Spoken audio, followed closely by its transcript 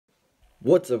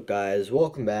What's up, guys?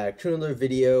 Welcome back to another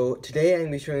video. Today I'm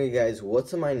going to be showing you guys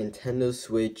what's on my Nintendo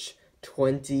Switch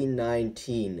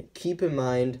 2019. Keep in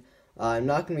mind, I'm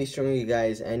not going to be showing you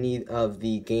guys any of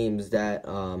the games that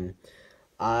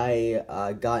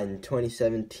I got in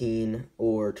 2017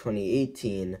 or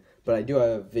 2018, but I do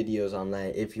have videos on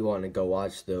that if you want to go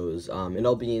watch those. And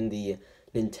I'll be in the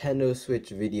Nintendo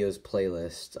Switch videos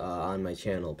playlist on my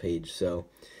channel page, so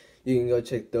you can go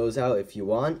check those out if you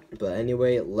want. But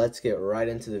anyway, let's get right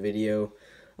into the video.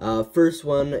 First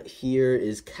one here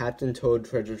is Captain Toad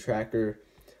Treasure Tracker.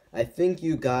 I think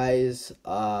you guys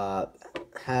I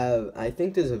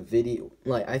think there's a video,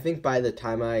 I think by the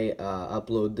time I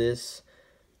upload this,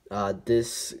 I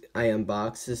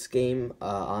unboxed this game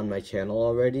on my channel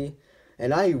already,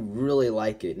 and I really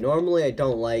like it. Normally I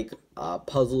don't like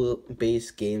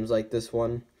puzzle-based games like this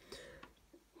one,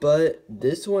 but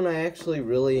this one I actually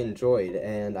really enjoyed,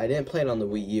 and I didn't play it on the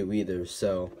Wii U either,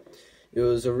 so it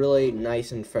was a really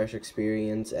nice and fresh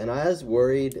experience. And I was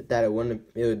worried that it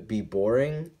would be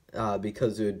boring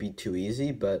because it would be too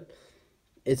easy, but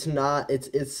it's not.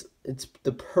 It's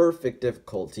the perfect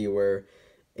difficulty where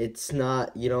it's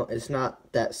not, it's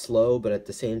not that slow, but at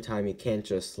the same time you can't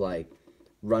just like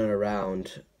run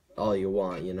around all you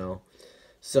want.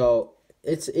 So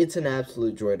it's an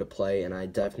absolute joy to play, and I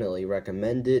definitely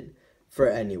recommend it for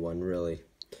anyone, really.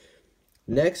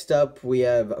 Next up, we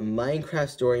have Minecraft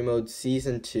Story Mode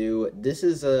Season 2. This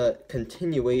is a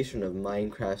continuation of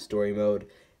Minecraft Story Mode,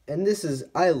 and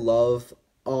I love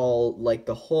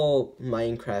the whole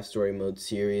Minecraft Story Mode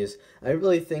series. I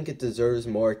really think it deserves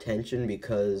more attention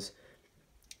because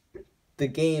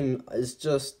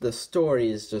the story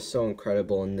is just so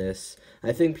incredible in this.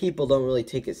 I think people don't really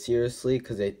take it seriously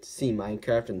because they see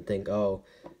Minecraft and think, oh,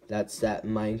 that's that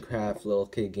Minecraft little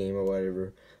kid game or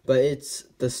whatever. But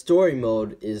the story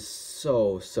mode is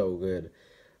so good.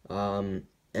 And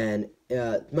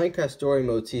Minecraft Story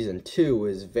Mode Season 2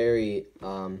 is very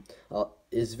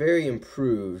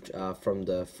improved from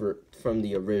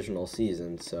the original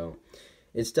season. So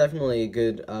it's definitely a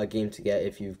good game to get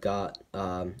if you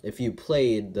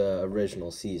played the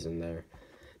original season there.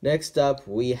 Next up,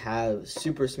 we have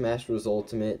Super Smash Bros.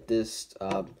 Ultimate. This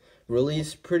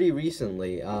released pretty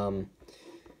recently, and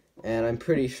I'm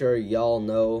pretty sure y'all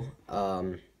know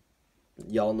a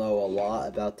lot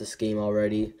about this game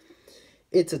already.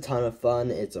 It's a ton of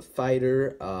fun. It's a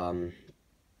fighter,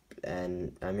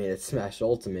 and I mean it's Smash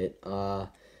Ultimate.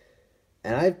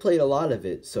 And I've played a lot of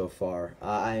it so far.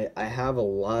 I have a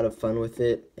lot of fun with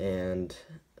it, and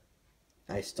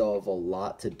I still have a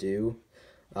lot to do.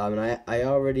 And I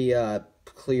already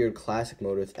cleared Classic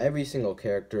Mode with every single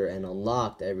character and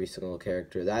unlocked every single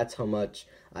character. That's how much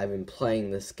I've been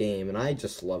playing this game, and I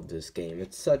just love this game.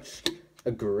 It's such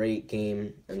a great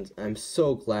game, and I'm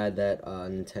so glad that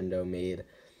Nintendo made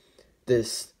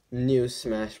this new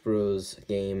Smash Bros.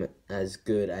 Game as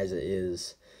good as it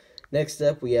is. Next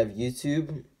up, we have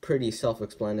YouTube. Pretty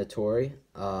self-explanatory.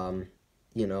 I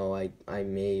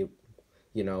may,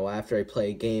 after I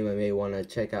play a game, I may want to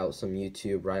check out some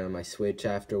YouTube right on my Switch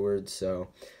afterwards, so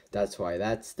that's why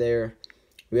that's there.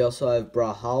 We also have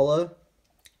Brawlhalla.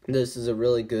 This is a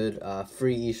really good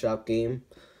free eShop game.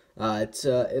 It's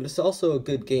also a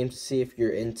good game to see if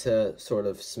you're into sort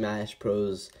of Smash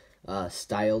Bros.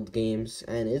 Styled games,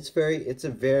 and it's a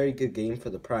very good game for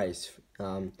the price.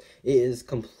 It is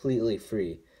completely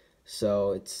free,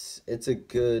 so it's a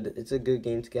good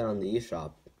game to get on the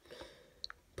eShop.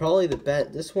 Probably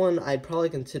this one I'd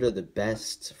probably consider the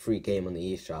best free game on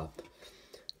the eShop.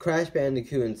 Crash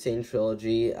Bandicoot Insane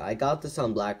Trilogy. I got this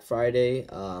on Black Friday,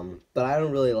 but I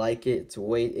don't really like it.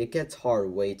 It gets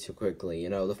hard way too quickly.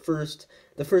 The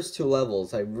first two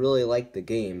levels, I really liked the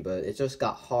game, but it just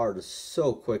got hard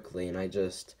so quickly, and I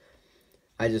just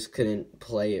couldn't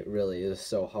play it really. It was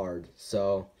so hard.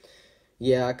 So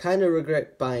yeah, I kind of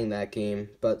regret buying that game,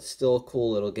 but still a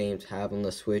cool little game to have on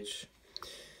the Switch.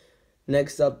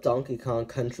 Next up, Donkey Kong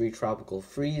Country Tropical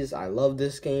Freeze. I love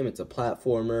this game. It's a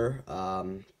platformer,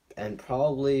 and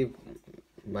probably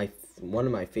one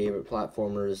of my favorite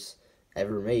platformers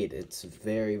ever made. It's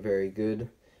very good.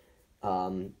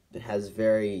 It has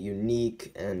very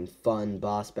unique and fun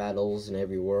boss battles in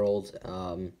every world.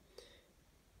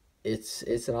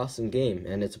 It's an awesome game,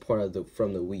 and it's a part of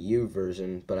from the Wii U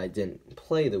version, but I didn't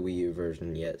play the Wii U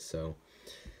version yet, so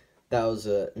that was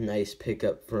a nice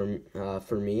pickup for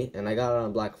me, and I got it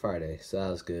on Black Friday, so that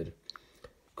was good.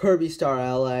 Kirby Star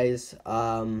Allies.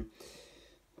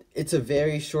 It's a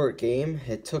very short game.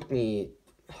 It took me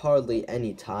hardly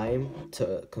any time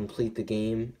to complete the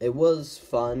game. It was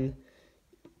fun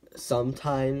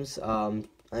sometimes. I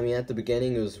mean, at the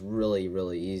beginning it was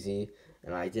really easy.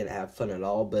 and I didn't have fun at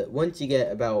all. But once you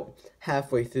get about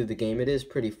halfway through the game, it is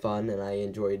pretty fun, and I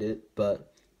enjoyed it.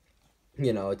 But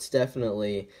you know, it's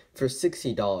definitely for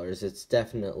 $60. It's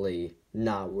definitely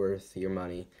not worth your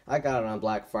money. I got it on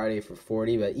Black Friday for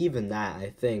 40, but even that, I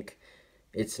think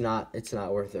it's not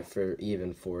worth it for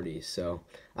even 40. So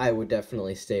I would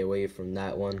definitely stay away from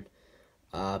that one.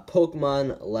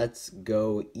 Pokemon Let's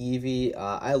Go Eevee.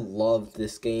 I love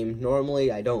this game. Normally,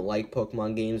 I don't like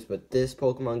Pokemon games, but this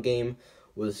Pokemon game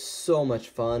was so much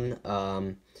fun.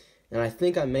 And I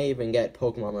think I may even get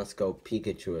Pokemon Let's Go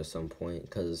Pikachu at some point,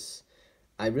 because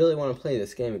I really want to play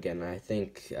this game again. I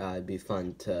think it'd be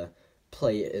fun to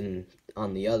play it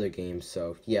on the other games.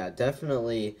 So yeah,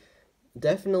 definitely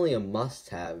a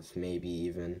must-have, maybe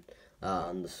even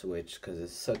on the Switch, because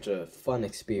it's such a fun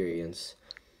experience.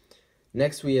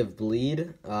 Next we have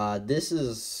Bleed. This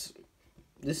is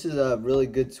a really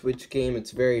good Switch game.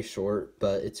 It's very short,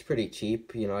 but it's pretty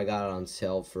cheap. You know, I got it on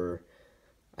sale for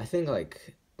I think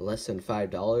like less than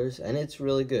 $5, and it's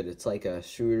really good. It's like a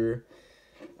shooter,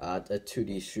 a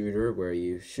 2D shooter where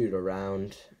you shoot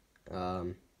around,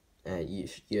 and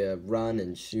you run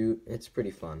and shoot. It's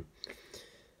pretty fun.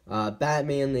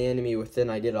 Batman: The Enemy Within.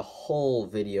 I did a whole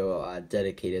video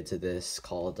dedicated to this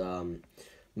called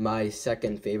my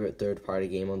second favorite third-party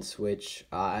game on Switch.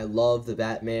 I love the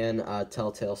Batman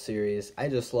Telltale series. I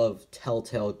just love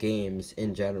Telltale games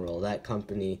in general. That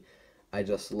company, I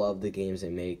just love the games they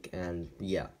make, and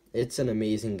yeah, it's an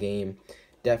amazing game.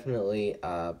 Definitely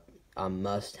a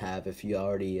must-have if you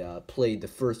already played the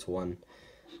first one.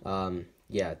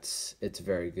 Yeah, it's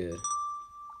very good.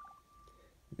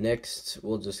 Next,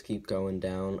 we'll just keep going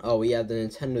down. Oh, we have the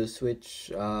Nintendo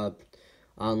Switch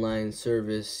online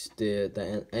service,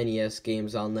 the NES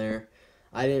games on there.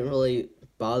 I didn't really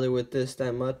bother with this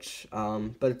that much,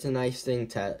 but it's a nice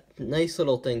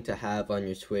little thing to have on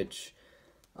your Switch,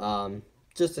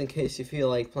 just in case you feel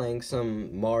like playing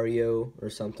some Mario or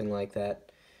something like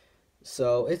that.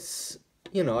 So it's,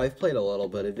 you know, I've played a little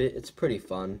bit of it. It's pretty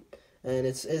fun, and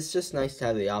it's just nice to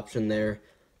have the option there,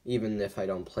 even if I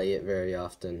don't play it very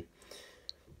often.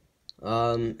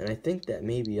 And I think that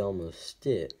may be almost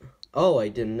it. Oh, I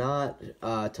did not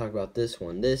talk about this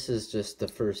one. This is just the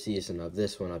first season of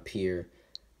this one up here.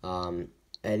 And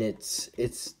it's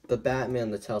the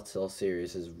Batman the Telltale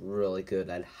series is really good.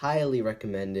 I'd highly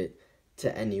recommend it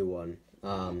to anyone.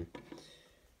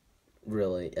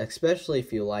 Really, especially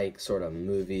if you like sort of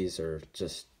movies or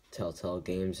just Telltale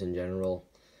games in general.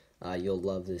 You'll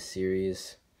love this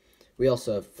series. We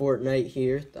also have Fortnite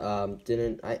here.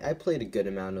 I played a good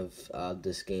amount of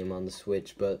this game on the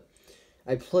Switch, but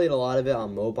I played a lot of it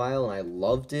on mobile, and I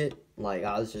loved it. Like,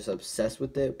 I was just obsessed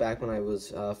with it back when I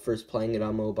was first playing it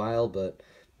on mobile, but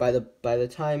by the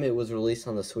time it was released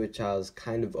on the Switch, I was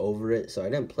kind of over it, so I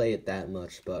didn't play it that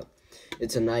much, but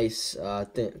it's a nice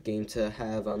game to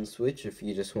have on the Switch if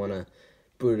you just want to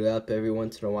boot it up every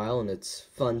once in a while, and it's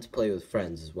fun to play with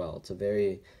friends as well. It's a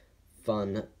very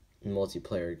fun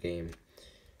multiplayer game.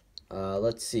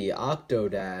 Let's see,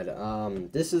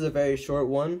 Octodad. This is a very short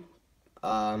one.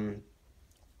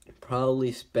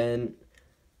 Probably spent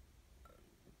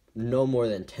no more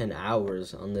than 10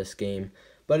 hours on this game,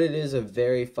 but it is a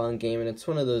very fun game, and it's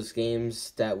one of those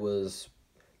games that was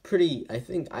pretty, I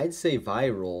think I'd say,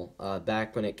 viral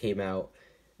back when it came out,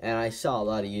 and I saw a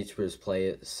lot of YouTubers play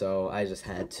it, so I just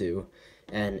had to.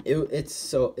 And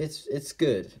it's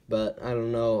good, but I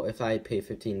don't know if I'd pay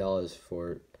 $15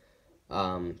 for it.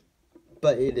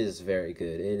 But it is very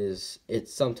good.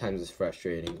 It's sometimes it's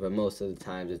frustrating, but most of the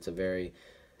times it's a very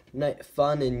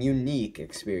fun and unique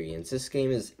experience. This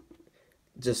game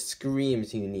just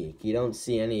screams unique. You don't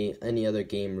see any other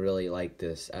game really like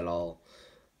this at all.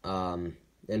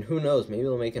 And who knows, maybe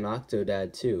they'll make an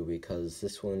Octodad too, because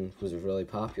this one was really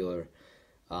popular,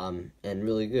 and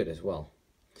really good as well.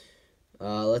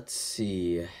 Let's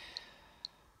see.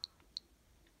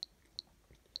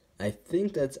 I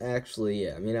think that's actually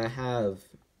it. I mean, I have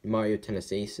Mario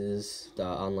Tennis Aces, the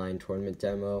online tournament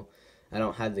demo. I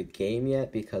don't have the game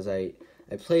yet because I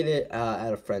played it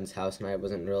at a friend's house, and I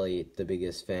wasn't really the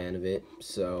biggest fan of it.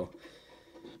 So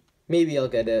maybe I'll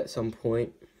get it at some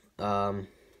point.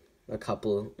 A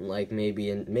couple, like maybe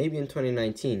in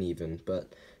 2019 even,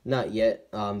 but not yet.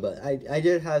 But I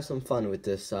did have some fun with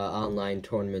this online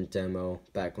tournament demo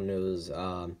back when it was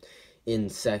in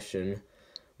session.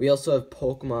 We also have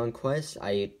Pokemon Quest.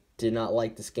 I did not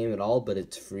like this game at all, but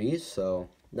it's free, so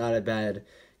not a bad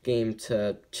game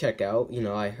to check out. You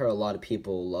know, I heard a lot of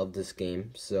people love this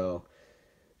game, so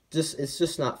it's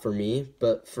just not for me,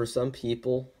 but for some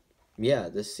people, yeah,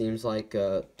 this seems like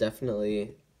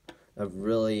definitely a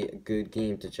really good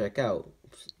game to check out.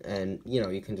 and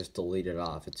you can just delete it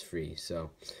off. It's free.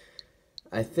 So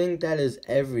I think that is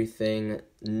everything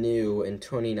new in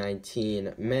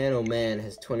 2019. Man, oh man,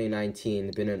 has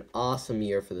 2019 been an awesome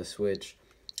year for the Switch.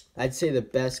 I'd say the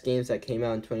best games that came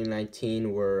out in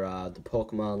 2019 were the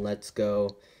Pokemon Let's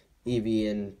Go,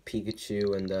 Eevee and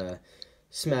Pikachu, and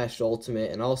Smash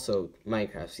Ultimate, and also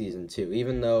Minecraft Season 2.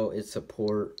 Even though it's a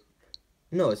port,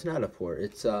 no, it's not a port.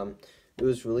 It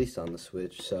was released on the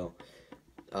Switch. So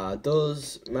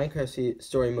those Minecraft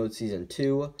Story Mode Season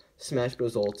 2, Smash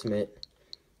Bros. Ultimate,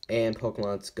 and Pokemon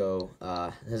Let's Go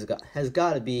has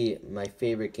got to be my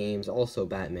favorite games. Also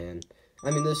Batman. I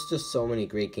mean, there's just so many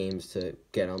great games to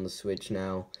get on the Switch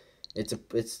now. It's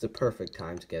the perfect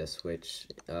time to get a Switch.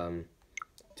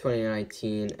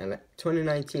 2019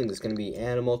 there's gonna be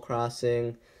Animal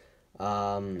Crossing.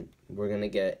 We're gonna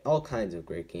get all kinds of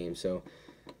great games. So,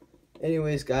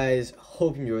 anyways, guys,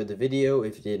 hope you enjoyed the video.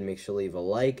 If you did, make sure to leave a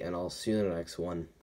like, and I'll see you in the next one.